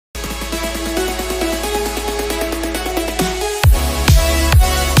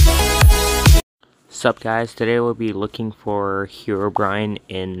Sup guys, today we'll be looking for herobrine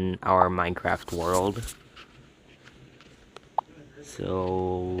in our Minecraft world.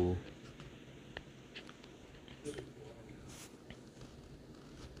 So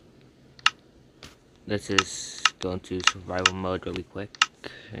let's just go into survival mode really quick,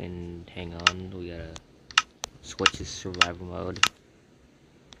 and hang on, we gotta switch to survival mode.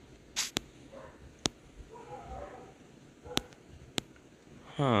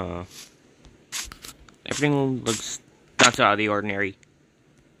 Huh. Everything looks not so out of the ordinary.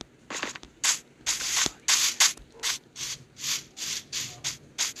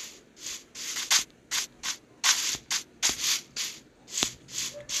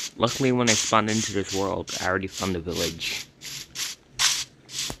 Luckily, when I spawned into this world, I already found the village.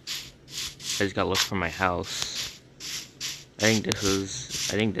 I just gotta look for my house. I think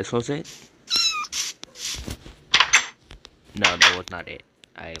this was it. No, that was not it.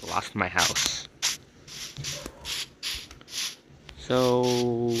 I lost my house.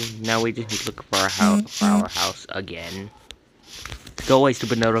 So now we just need to look for our house again. Go away,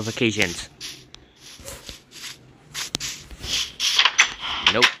 stupid notifications.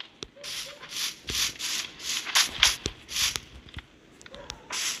 Nope.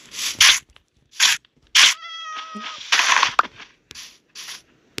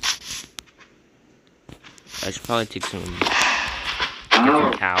 I should probably take some. Get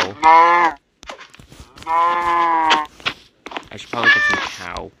some cow. I should probably get some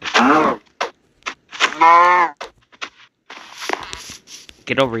cow.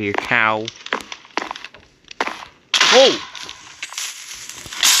 Get over here, cow. Whoa!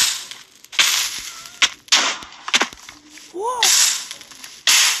 Whoa!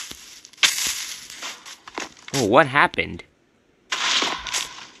 Oh, what happened?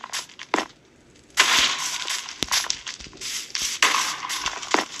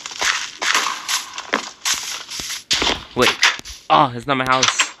 Wait. Oh, it's not my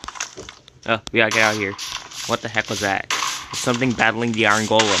house. Oh, we gotta get out of here. What the heck was that? There's something battling the iron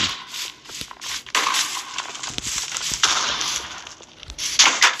golem.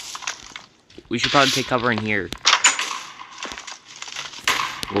 We should probably take cover in here.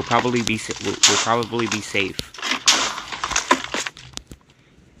 We'll probably be safe.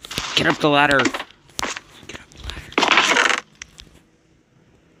 Get up the ladder. Get up the ladder.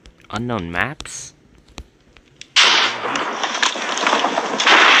 Unknown maps?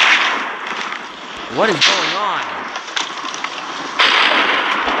 What is going on?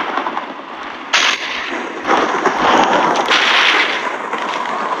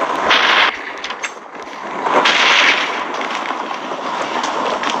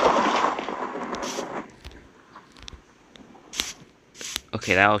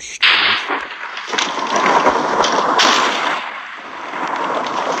 Okay, that was strange.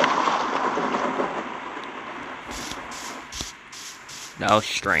 That was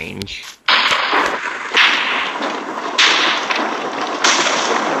strange.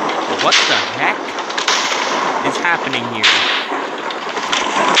 What the heck is happening here?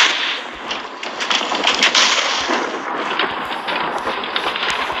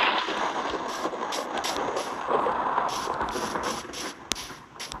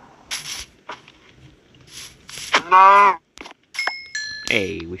 No.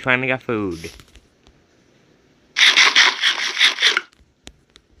 Hey, we finally got food.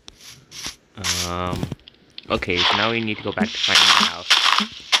 Okay, so now we need to go back to finding my house.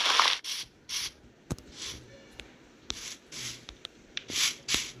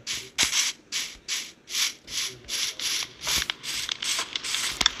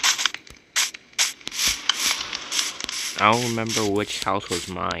 I don't remember which house was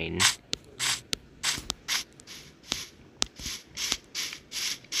mine.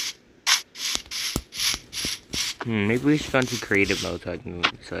 Maybe we should go into creative mode so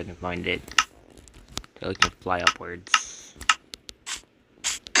I can find it. So I can fly upwards.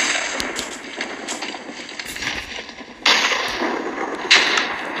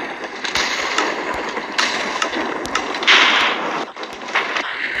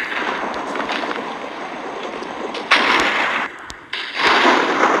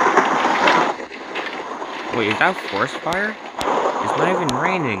 Wait, is that forest fire? It's not even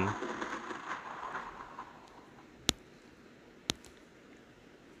raining.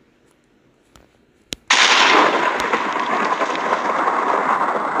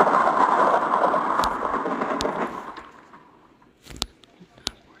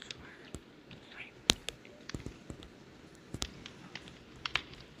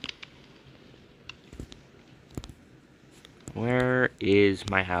 Where is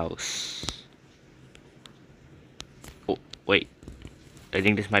my house? Oh, wait. I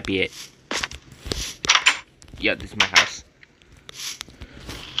think this might be it. Yeah, this is my house.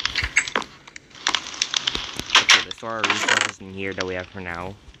 Okay, let's store our resources in here that we have for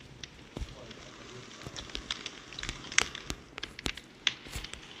now.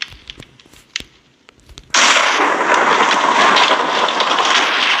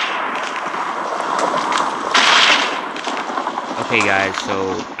 Okay guys,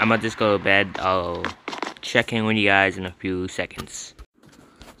 so I'm gonna just go to bed. I'll check in with you guys in a few seconds.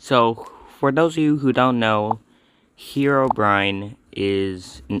 So, for those of you who don't know, Herobrine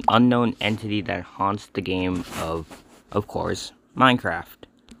is an unknown entity that haunts the game of course, Minecraft.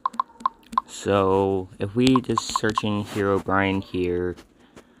 So, if we just search in Herobrine here,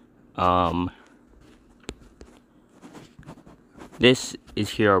 this is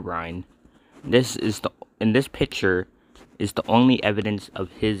Herobrine. In this picture is the only evidence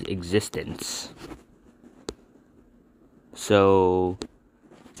of his existence. So,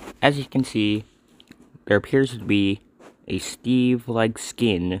 as you can see, there appears to be a Steve-like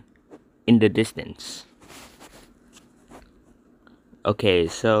skin in the distance. Okay,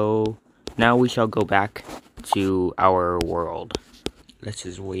 so now we shall go back to our world. Let's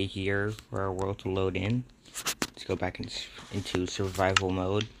just wait here for our world to load in. Let's go back into survival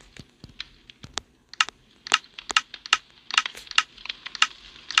mode.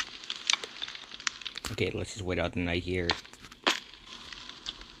 Okay, let's just wait out the night here.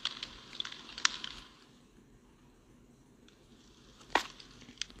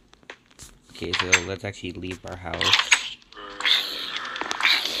 Okay, so let's actually leave our house.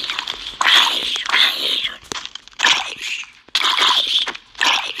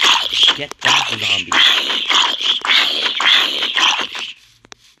 Get that zombie.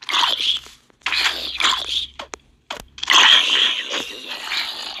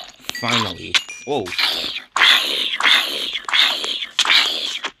 Finally. Whoa.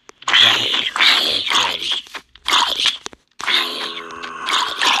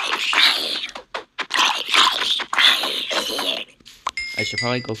 I should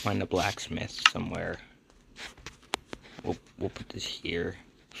probably go find a blacksmith somewhere. We'll put this here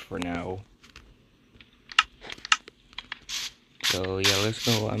for now. So yeah, let's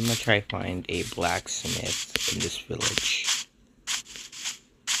go. I'm gonna try to find a blacksmith in this village.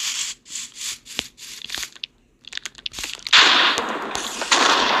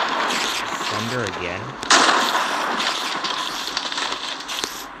 Thunder again.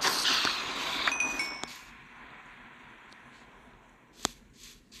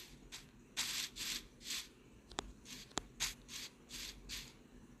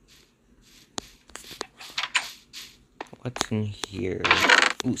 What's in here?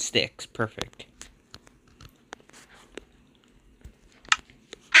 Ooh, sticks. Perfect.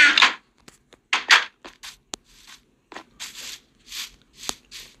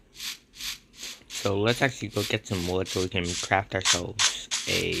 So let's actually go get some wood so we can craft ourselves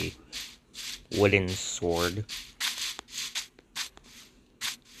a wooden sword.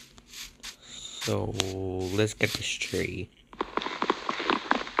 So let's get this tree.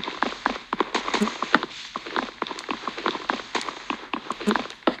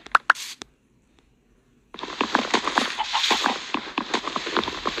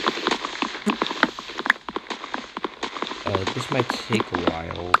 This might take a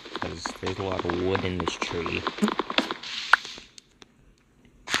while because there's a lot of wood in this tree.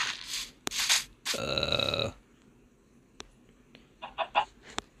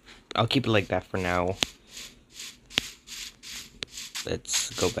 I'll keep it like that for now.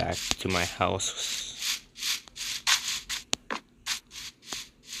 Let's go back to my house.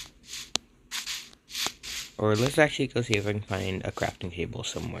 Or let's actually go see if I can find a crafting table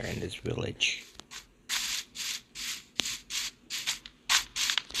somewhere in this village.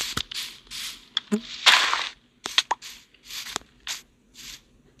 Where's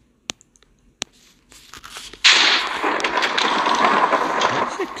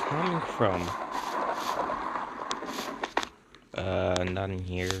it coming from? Not in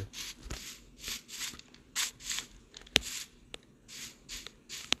here.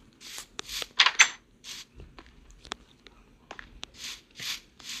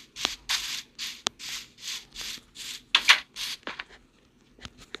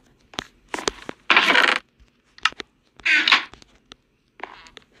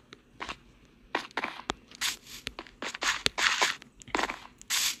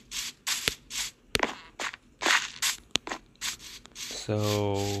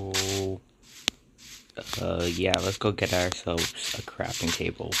 So, yeah, let's go get ourselves a crafting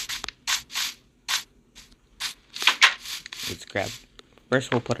table. Let's grab,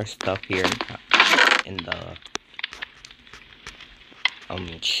 first we'll put our stuff here in the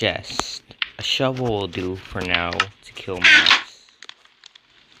chest, A shovel will do for now to kill mobs.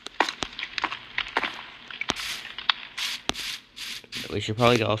 We should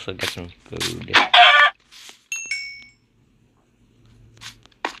probably also get some food.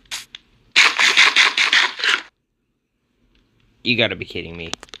 You gotta be kidding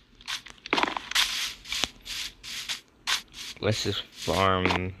me. Let's just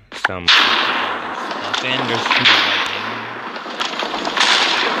farm some stuff in. There's some lightning.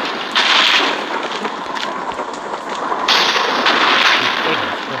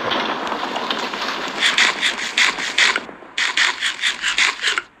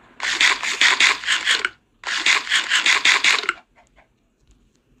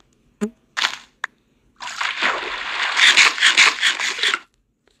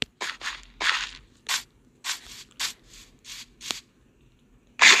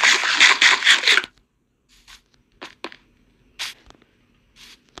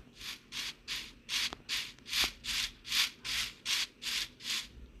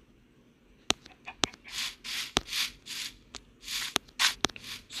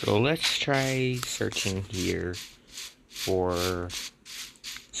 So let's try searching here for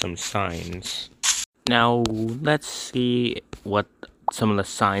some signs. Now let's see what some of the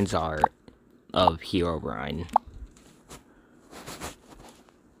signs are of herobrine.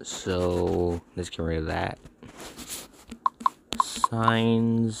 So let's get rid of that.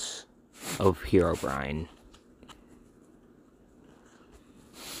 Signs of herobrine.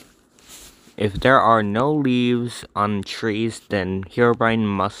 If there are no leaves on trees, then herobrine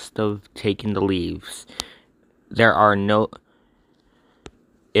must have taken the leaves. If there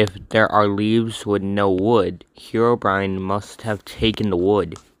are leaves with no wood, herobrine must have taken the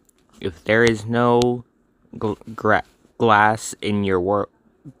wood. If there is no glass in your world,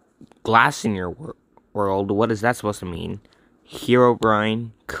 what is that supposed to mean? Herobrine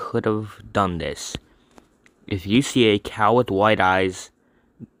could have done this. If you see a cow with white eyes,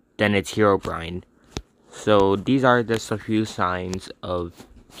 then it's herobrine. So these are just a few signs of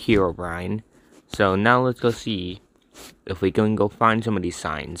herobrine. So now let's go see if we can go find some of these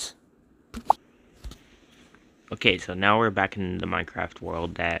signs. Okay, so now we're back in the Minecraft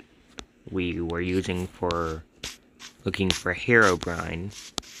world that we were using for looking for herobrine.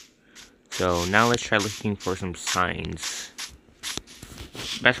 So now let's try looking for some signs.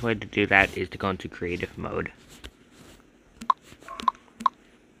 The best way to do that is to go into creative mode.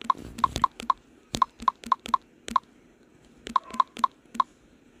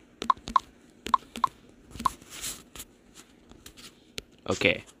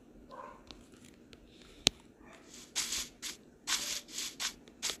 Okay.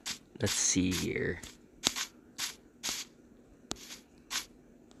 Let's see here.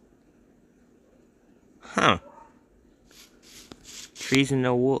 Huh. Trees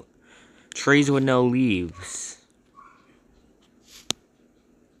with no leaves.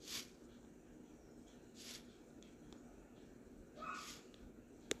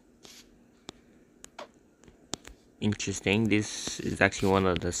 Interesting. This is actually one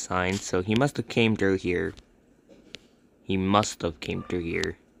of the signs. So he must have came through here.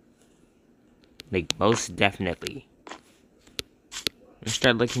 Like, most definitely. Let's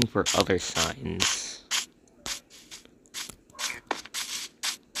start looking for other signs.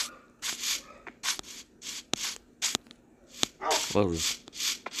 Whoa.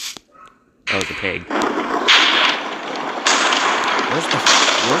 That was a pig. Where's the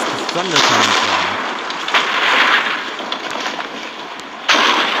thunder coming from?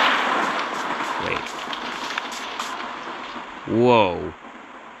 Wait. Whoa.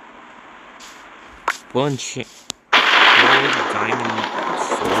 Gold diamond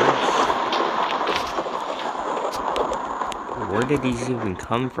swords? Where did these even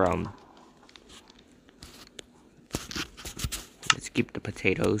come from? Let's keep the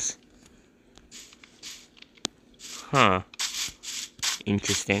potatoes. Huh.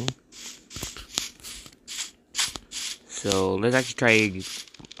 Interesting. So let's actually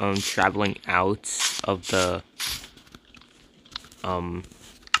try traveling out of the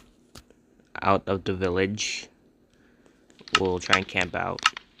village. We'll try and camp out.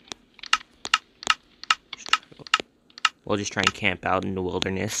 We'll just try and camp out in the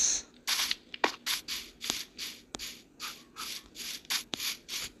wilderness.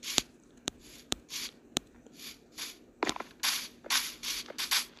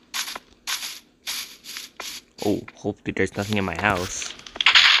 Oh, hopefully there's nothing in my house.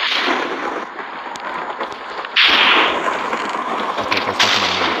 Okay, there's nothing in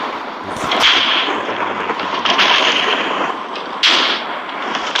my house.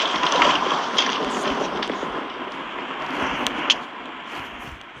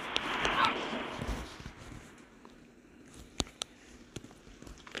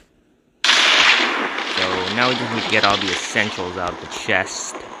 Get all the essentials out of the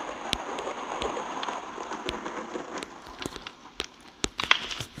chest.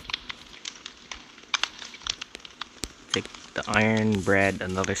 Take the iron, bread,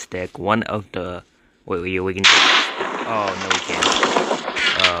 another stick, one of the... Wait, we can just... Oh, no we can't.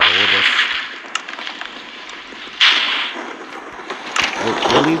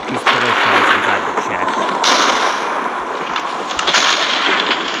 We'll leave these pillow shells inside the chest.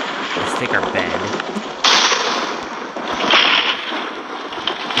 Let's take our bed.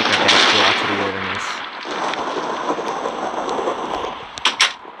 Take our bed, go out to the wilderness.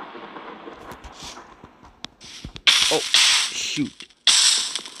 Oh, shoot.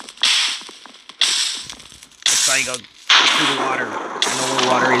 Let's try to go through the water. I know where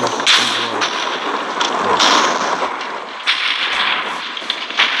water is in the world.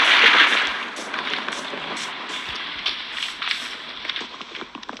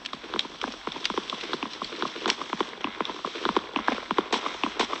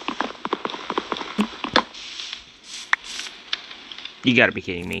 You gotta be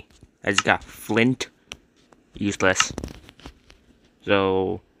kidding me. I just got flint. Useless.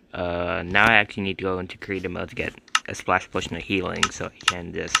 So, now I actually need to go into creative mode to get a splash potion of healing so I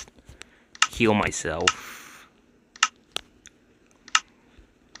can just heal myself.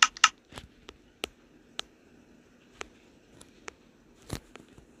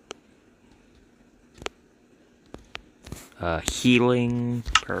 Healing.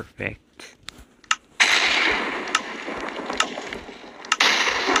 Perfect.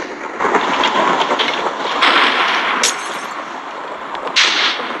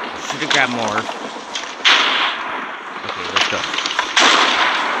 Grab more. Okay, let's go.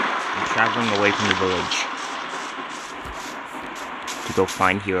 I'm traveling away from the village to go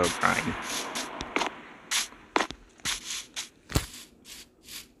find Herobrine.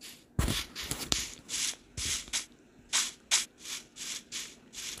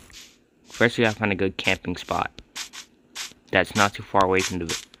 First, we have to find a good camping spot that's not too far away from the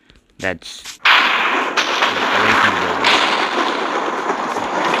that's away from the village.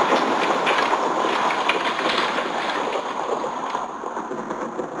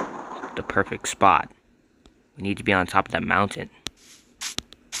 The perfect spot. We need to be on top of that mountain. We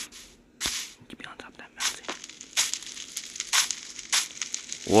need to be on top of that mountain.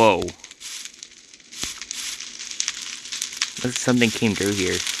 Whoa. Looks like something came through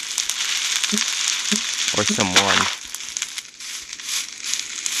here. Or someone.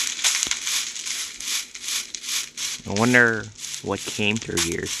 I wonder what came through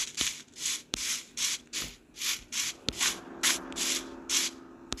here.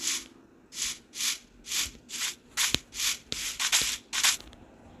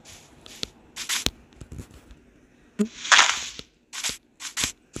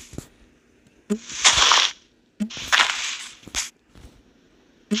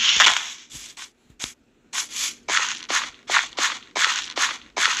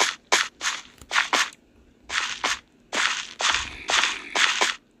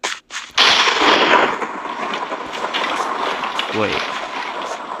 Wait,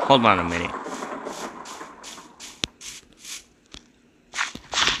 hold on a minute.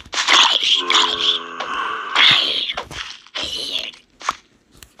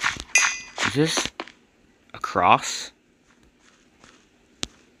 Is this a cross?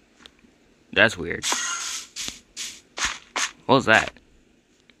 That's weird. What was that?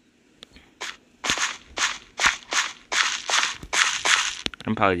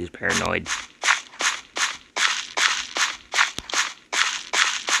 I'm probably just paranoid.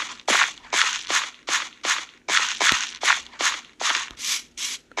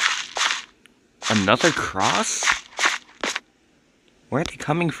 Another cross? Where are they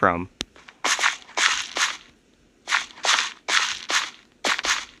coming from?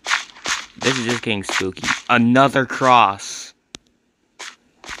 This is just getting spooky. Another cross.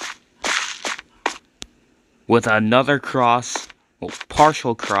 With another cross, well,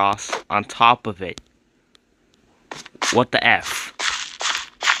 partial cross on top of it. What the F?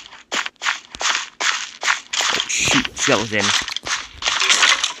 Oh shoot, skeleton.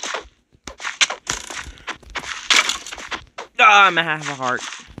 Ah, I'm a half a heart.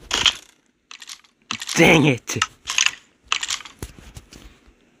 Dang it.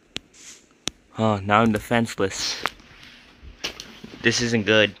 Oh, now I'm defenseless. This isn't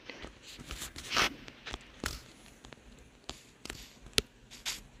good.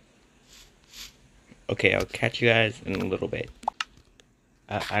 Okay, I'll catch you guys in a little bit.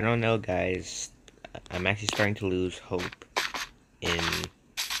 I don't know, guys. I'm actually starting to lose hope in,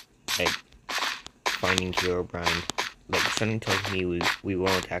 like, finding Herobrine. Like, something tells me we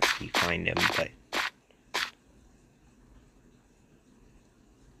won't actually find him, but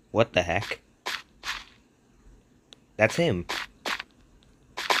What the heck? That's him.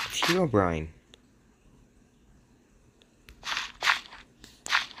 It's Herobrine.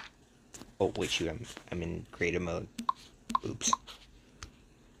 Oh wait, shoot! I'm in creative mode. Oops.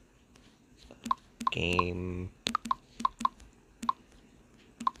 Game.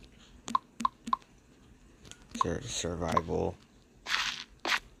 Survival.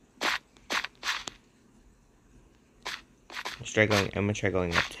 I'm gonna try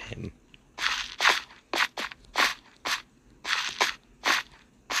going up to him.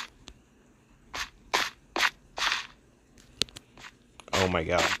 Oh my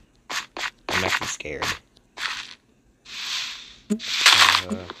god. I'm actually scared.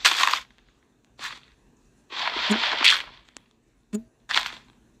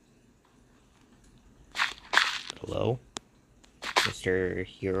 Hello? Mr.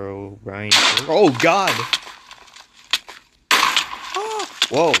 Herobrine? Oh god!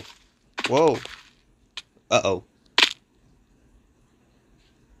 Whoa! Whoa! Uh-oh.